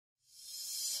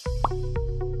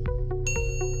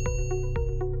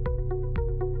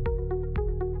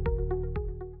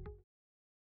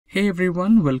Hey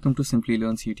everyone, welcome to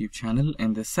Simplilearn's YouTube channel.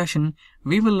 In this session,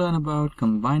 we will learn about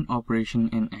combine operation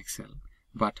in Excel.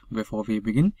 But before we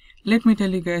begin, let me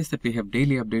tell you guys that we have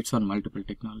daily updates on multiple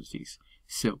technologies.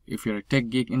 So if you're a tech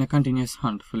geek in a continuous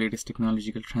hunt for latest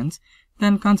technological trends,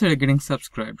 then consider getting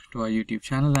subscribed to our YouTube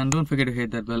channel and don't forget to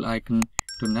hit that bell icon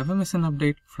to never miss an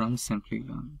update from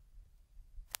Simplilearn.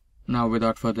 Now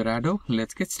without further ado,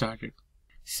 let's get started.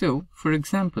 So, for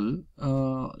example,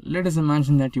 let us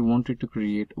imagine that you wanted to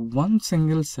create one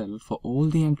single cell for all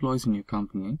the employees in your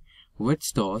company, which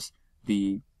stores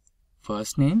the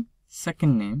first name,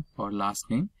 second name, or last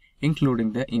name,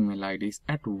 including their email IDs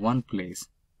at one place,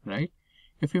 right?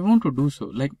 If you want to do so,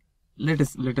 like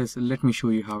let me show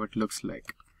you how it looks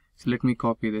like. So let me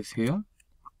copy this here.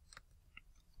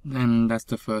 Then that's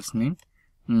the first name.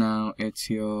 Now it's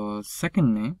your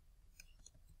second name,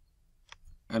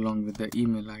 along with the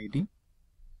email ID.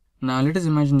 Now let us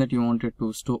imagine that you wanted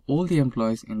to store all the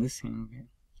employees in the same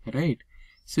way, right?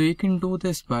 So you can do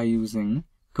this by using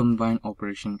combine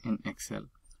operation in Excel.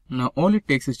 Now all it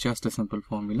takes is just a simple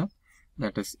formula,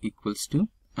 that is equals to,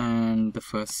 and the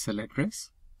first cell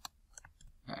address,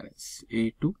 that is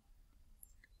A2,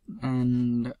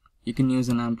 and you can use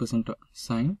an ampersand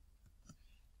sign.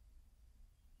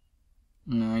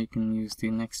 Now you can use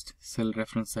the next cell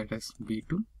reference, that is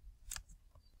B2,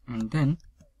 and then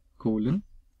colon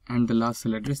and the last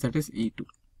cell address, that is E2.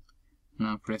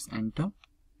 Now press enter.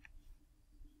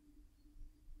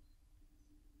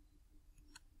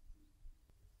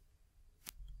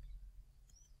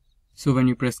 So when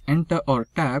you press enter or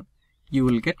tab, you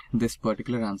will get this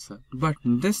particular answer. But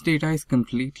this data is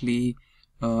completely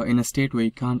in a state where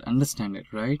you can't understand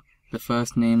it, right? The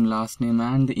first name, last name,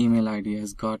 and the email ID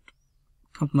has got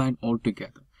combined all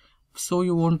together. So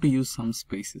you want to use some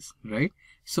spaces, right?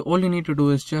 So all you need to do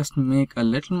is just make a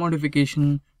little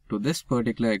modification to this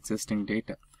particular existing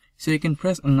data. So you can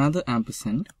press another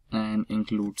ampersand and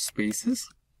include spaces.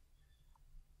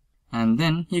 And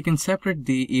then you can separate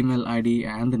the email ID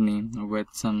and the name with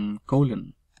some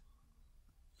colon.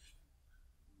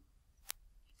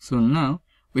 So now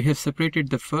we have separated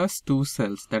the first two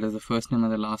cells, that is the first name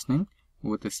and the last name,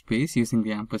 with a space using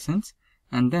the ampersands.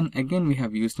 And then again we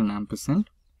have used an ampersand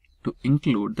to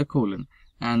include the colon,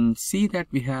 and see that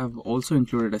we have also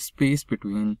included a space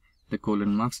between the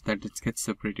colon marks so that it gets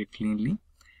separated cleanly.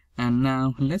 And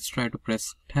now let's try to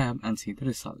press tab and see the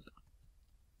result.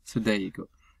 So there you go.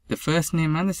 The first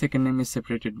name and the second name is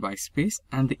separated by space,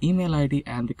 and the email ID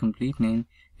and the complete name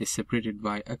is separated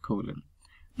by a colon.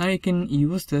 Now you can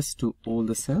use this to all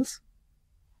the cells,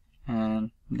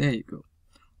 and there you go.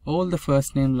 All the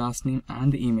first name, last name,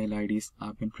 and the email IDs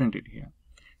have been printed here.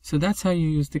 So that's how you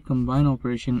use the combine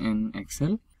operation in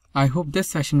Excel. I hope this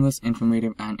session was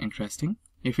informative and interesting.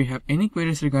 If you have any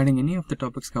queries regarding any of the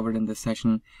topics covered in this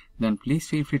session, then please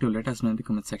feel free to let us know in the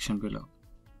comment section below.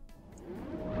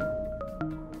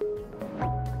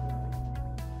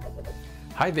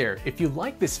 Hi there, if you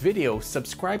like this video,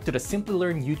 subscribe to the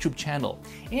Simplilearn YouTube channel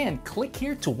and click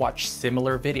here to watch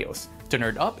similar videos. To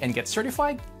nerd up and get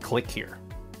certified, click here.